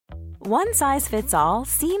One size fits all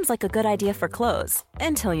seems like a good idea for clothes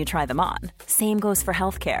until you try them on. Same goes for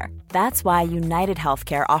healthcare. That's why United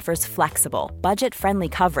Healthcare offers flexible, budget-friendly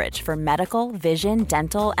coverage for medical, vision,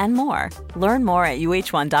 dental, and more. Learn more at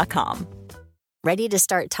uh1.com. Ready to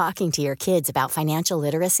start talking to your kids about financial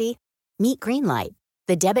literacy? Meet Greenlight,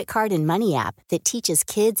 the debit card and money app that teaches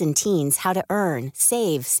kids and teens how to earn,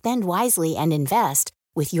 save, spend wisely, and invest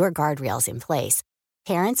with your guardrails in place.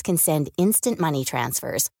 Parents can send instant money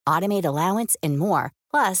transfers, automate allowance, and more.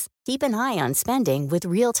 Plus, keep an eye on spending with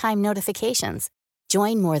real-time notifications.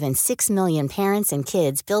 Join more than 6 million parents and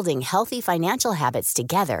kids building healthy financial habits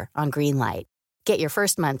together on Greenlight. Get your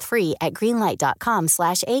first month free at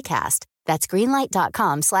greenlight.com/ACAST. That's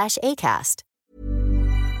greenlight.com/ACAST.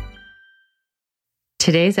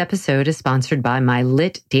 Today's episode is sponsored by my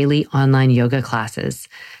LIT Daily Online Yoga classes.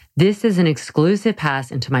 This is an exclusive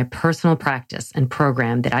pass into my personal practice and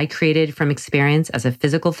program that I created from experience as a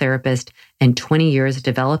physical therapist and 20 years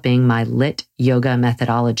developing my LIT yoga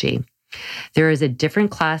methodology. There is a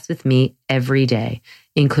different class with me every day,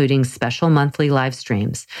 including special monthly live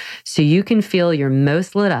streams, so you can feel your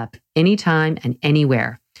most lit up anytime and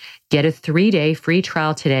anywhere. Get a 3-day free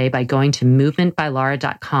trial today by going to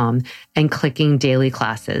movementbylara.com and clicking daily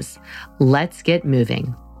classes. Let's get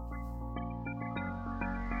moving.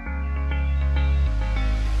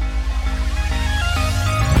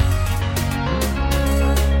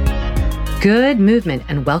 Good movement,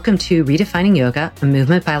 and welcome to Redefining Yoga, a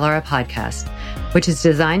Movement by Lara podcast, which is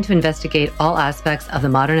designed to investigate all aspects of the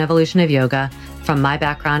modern evolution of yoga from my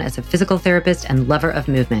background as a physical therapist and lover of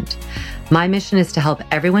movement. My mission is to help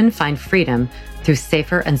everyone find freedom through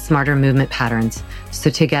safer and smarter movement patterns, so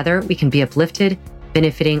together we can be uplifted,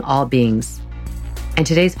 benefiting all beings. And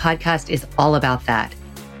today's podcast is all about that.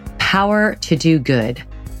 Power to do good.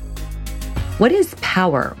 What is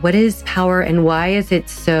power? What is power, and why is it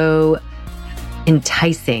so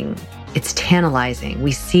enticing? It's tantalizing.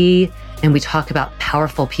 We see and we talk about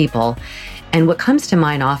powerful people, and what comes to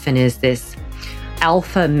mind often is this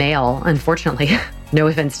alpha male, unfortunately, no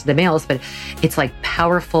offense to the males, but it's like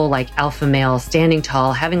powerful, like alpha male, standing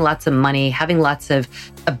tall, having lots of money, having lots of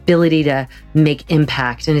ability to make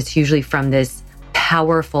impact. And it's usually from this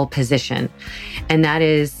powerful position. And that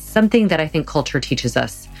is something that I think culture teaches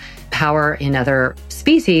us. Power in other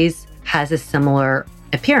species has a similar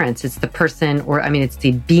appearance. It's the person, or it's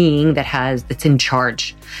the being that's in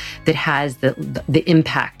charge, that has the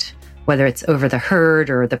impact, whether it's over the herd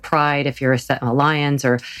or the pride, if you're a lions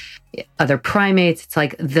or other primates. It's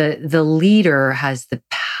like the leader has the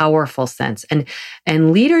powerful sense.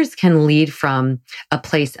 And leaders can lead from a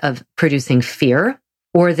place of producing fear,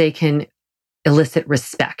 or they can elicit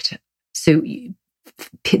respect. So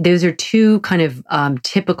those are two kind of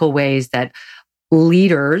typical ways that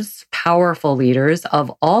leaders, powerful leaders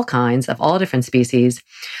of all kinds, of all different species,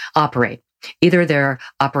 operate. Either they're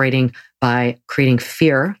operating by creating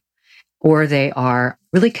fear, or they are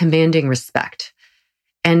really commanding respect.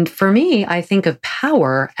 And for me, I think of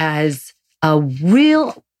power as a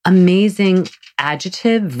real amazing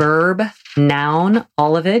adjective, verb, noun,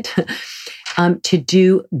 all of it, to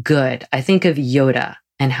do good. I think of Yoda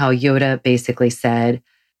and how Yoda basically said,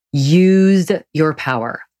 use your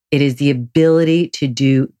power. It is the ability to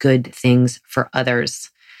do good things for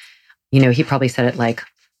others. He probably said it like,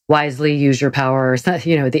 wisely use your power, or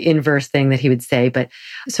the inverse thing that he would say. But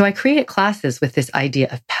so I created classes with this idea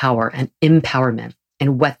of power and empowerment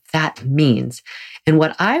and what that means. And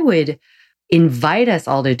what I would invite us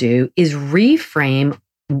all to do is reframe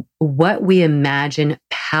what we imagine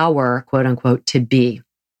power, quote unquote, to be,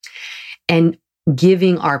 and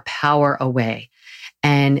giving our power away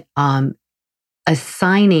and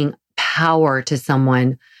assigning power to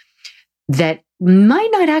someone that might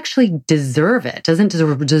not actually deserve it, doesn't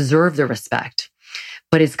deserve the respect,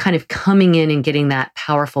 but is kind of coming in and getting that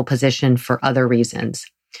powerful position for other reasons.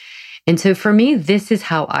 And so for me, this is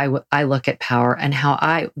how I look at power, and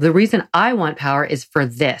the reason I want power is for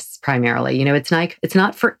this primarily. It's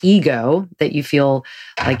not for ego, that you feel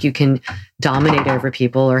like you can dominate over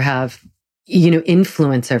people or have,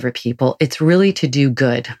 influence over people. It's really to do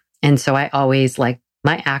good. And so I always like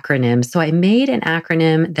my acronyms. So I made an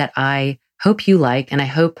acronym that I hope you like, and I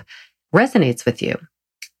hope resonates with you.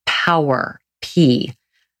 Power, P.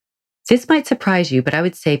 This might surprise you, but I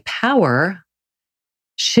would say power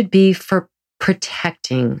should be for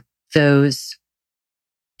protecting those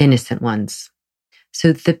innocent ones.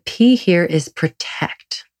 So the P here is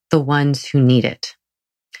protect the ones who need it.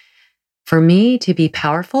 For me to be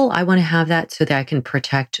powerful, I want to have that so that I can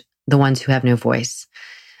protect the ones who have no voice.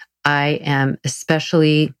 I am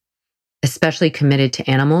especially committed to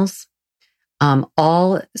animals.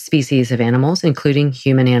 all species of animals, including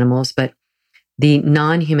human animals, but the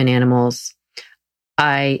non-human animals,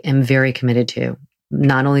 I am very committed to,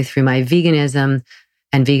 not only through my veganism,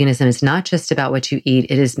 and veganism is not just about what you eat.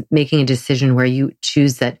 It is making a decision where you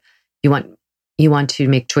choose that you want to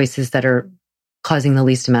make choices that are causing the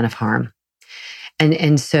least amount of harm.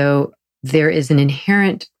 And so there is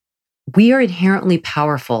we are inherently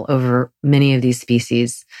powerful over many of these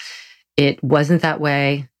species. It wasn't that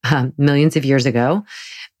way millions of years ago,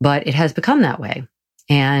 but it has become that way.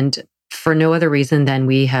 And for no other reason than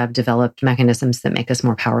we have developed mechanisms that make us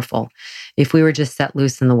more powerful. If we were just set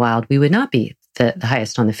loose in the wild, we would not be the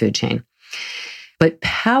highest on the food chain. But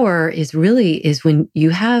power is when you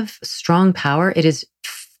have strong power, it is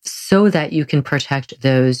so that you can protect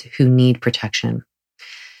those who need protection.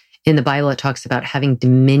 In the Bible, it talks about having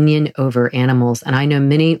dominion over animals. And I know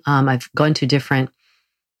many, I've gone to different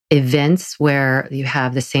events where you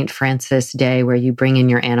have the St. Francis Day where you bring in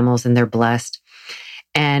your animals and they're blessed.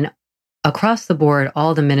 And across the board,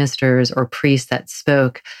 all the ministers or priests that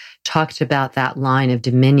spoke talked about that line of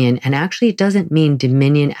dominion. And actually, it doesn't mean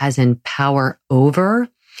dominion as in power over,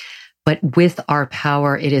 but with our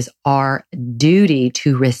power, it is our duty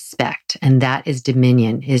to respect. And that is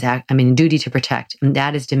dominion, duty to protect. And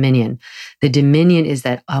that is dominion. The dominion is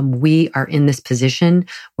that we are in this position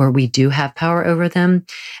where we do have power over them,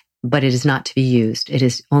 but it is not to be used. It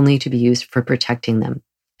is only to be used for protecting them.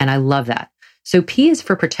 And I love that. So P is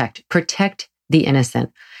for protect the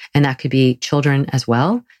innocent. And that could be children as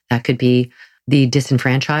well. That could be the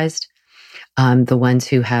disenfranchised, the ones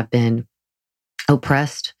who have been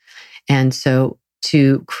oppressed. And so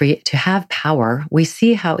to have power, we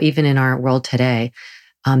see how even in our world today,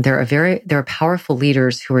 there are powerful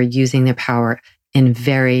leaders who are using their power in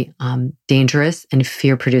very dangerous and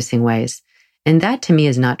fear-producing ways. And that to me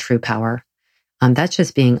is not true power. That's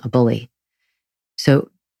just being a bully. So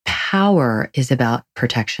power is about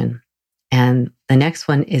protection. And the next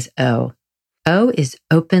one is O. O is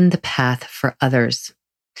open the path for others.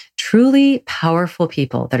 Truly powerful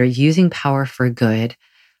people that are using power for good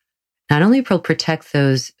not only will protect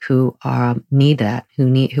those who need that,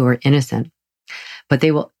 who are innocent, but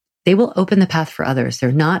they will open the path for others.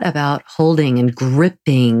 They're not about holding and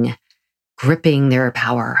gripping their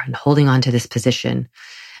power and holding on to this position,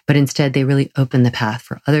 but instead they really open the path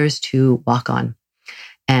for others to walk on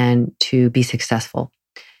and to be successful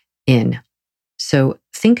in. So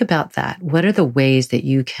think about that. What are the ways that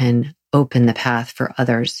you can open the path for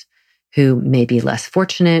others who may be less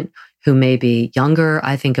fortunate, who may be younger?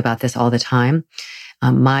 I think about this all the time.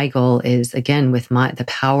 My goal is, again, with the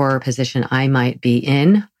power position I might be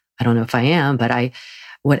in, I don't know if I am, but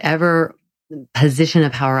whatever position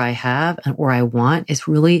of power I have or I want is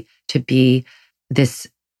really to be this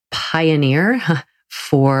pioneer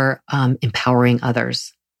for empowering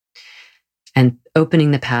others. And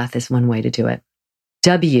opening the path is one way to do it.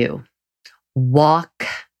 W, walk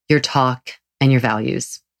your talk and your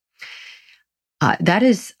values. That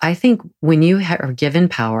is, I think, when you are given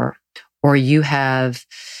power or you have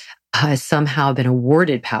somehow been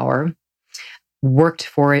awarded power, worked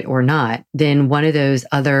for it or not, then one of those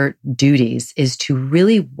other duties is to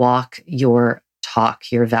really walk your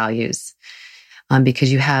talk, your values,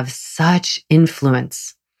 because you have such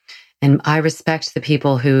influence. And I respect the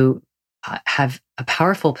people who have a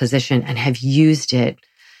powerful position and have used it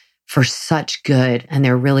for such good. And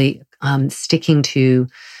they're really sticking to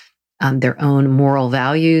their own moral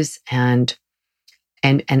values. And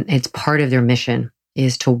it's part of their mission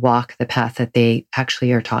is to walk the path that they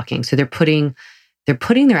actually are talking. So they're putting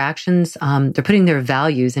their actions, they're putting their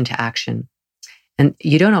values into action. And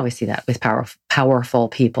you don't always see that with powerful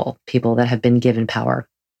people that have been given power.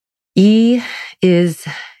 E is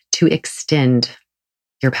to extend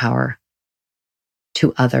your power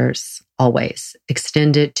to others always.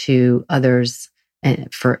 Extend it to others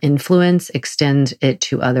for influence, extend it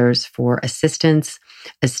to others for assistance,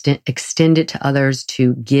 extend it to others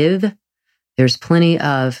to give. There's plenty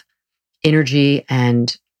of energy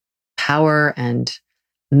and power and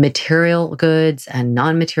material goods and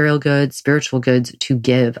non-material goods, spiritual goods to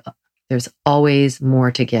give. There's always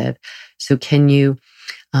more to give. So can you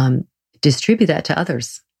distribute that to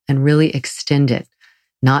others and really extend it?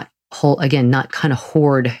 Not kind of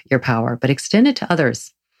hoard your power, but extend it to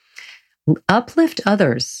others. Uplift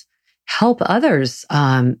others, help others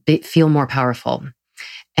feel more powerful,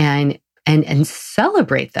 and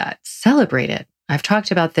celebrate that. Celebrate it. I've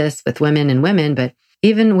talked about this with women and women, but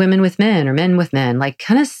even women with men or men with men, like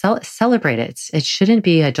kind of celebrate it. It shouldn't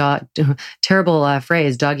be a terrible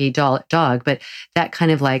phrase, dog eat dog, but that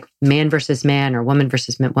kind of like man versus man or woman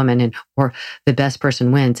versus woman, or the best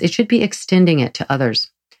person wins. It should be extending it to others.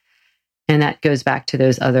 And that goes back to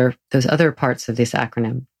those other parts of this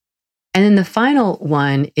acronym. And then the final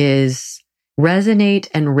one is resonate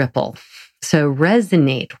and ripple. So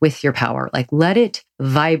resonate with your power, like let it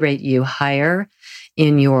vibrate you higher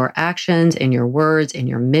in your actions, in your words, in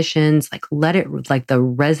your missions, like let it, like the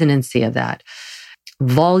resonancy of that.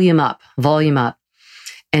 Volume up,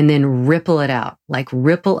 and then ripple it out, like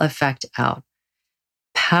ripple effect out.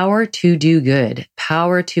 Power to do good,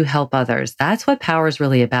 power to help others. That's what power is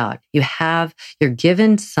really about. You're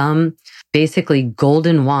given some basically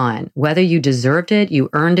golden wand, whether you deserved it, you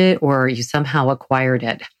earned it, or you somehow acquired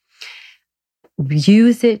it.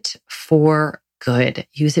 Use it for good.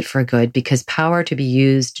 Use it for good, because power to be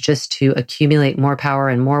used just to accumulate more power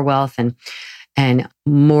and more wealth and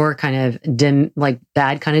more kind of like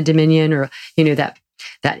bad kind of dominion, or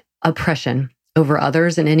that oppression over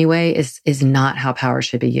others in any way is not how power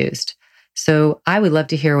should be used. So I would love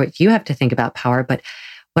to hear what you have to think about power, but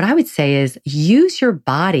what I would say is use your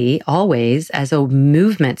body always as a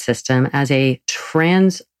movement system, as a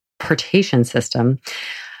transportation system,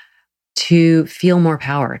 to feel more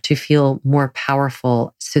power, to feel more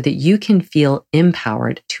powerful, so that you can feel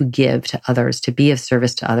empowered to give to others, to be of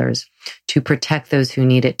service to others, to protect those who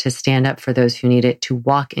need it, to stand up for those who need it, to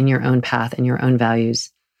walk in your own path and your own values,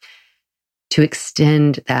 to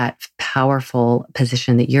extend that powerful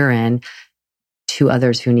position that you're in to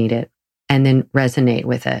others who need it, and then resonate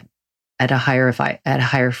with it at a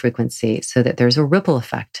higher frequency, so that there's a ripple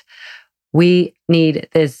effect. We need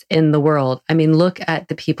this in the world. I mean, look at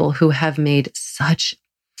the people who have made such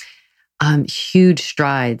huge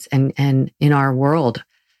strides and in our world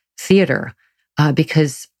theater,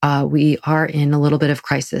 because we are in a little bit of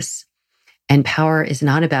crisis, and power is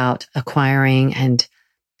not about acquiring and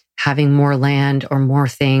having more land or more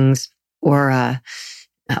things or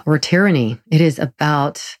tyranny. It is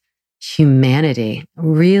about humanity.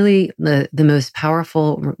 Really, the most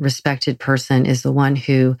powerful, respected person is the one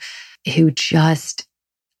who just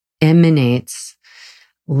emanates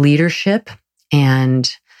leadership and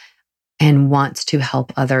wants to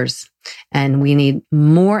help others. And we need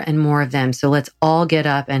more and more of them. So let's all get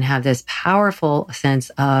up and have this powerful sense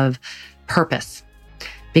of purpose,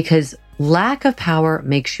 because lack of power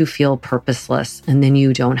makes you feel purposeless, and then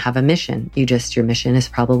you don't have a mission. Your mission is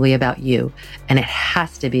probably about you, and it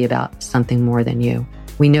has to be about something more than you.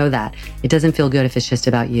 We know that. It doesn't feel good if it's just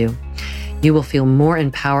about you. You will feel more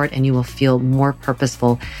empowered, and you will feel more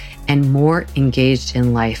purposeful and more engaged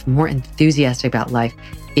in life, more enthusiastic about life,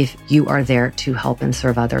 if you are there to help and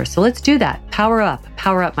serve others. So let's do that. Power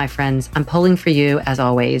up, my friends. I'm pulling for you as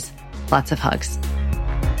always. Lots of hugs.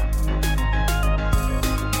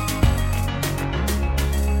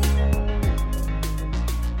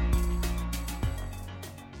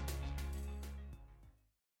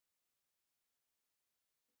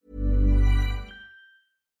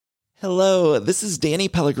 Hello, this is Danny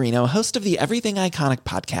Pellegrino, host of the Everything Iconic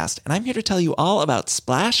podcast, and I'm here to tell you all about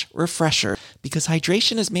Splash Refresher, because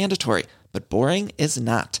hydration is mandatory, but boring is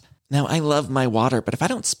not. Now, I love my water, but if I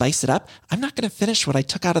don't spice it up, I'm not going to finish what I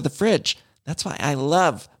took out of the fridge. That's why I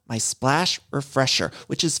love my Splash Refresher,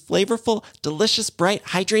 which is flavorful, delicious, bright,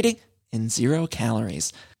 hydrating, and 0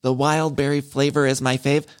 calories. The wild berry flavor is my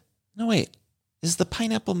fave. No, wait, is the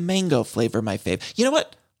pineapple mango flavor my fave? You know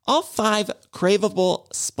what? All 5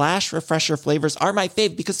 craveable Splash Refresher flavors are my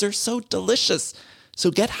fave because they're so delicious. So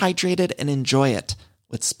get hydrated and enjoy it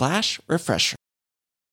with Splash Refresher.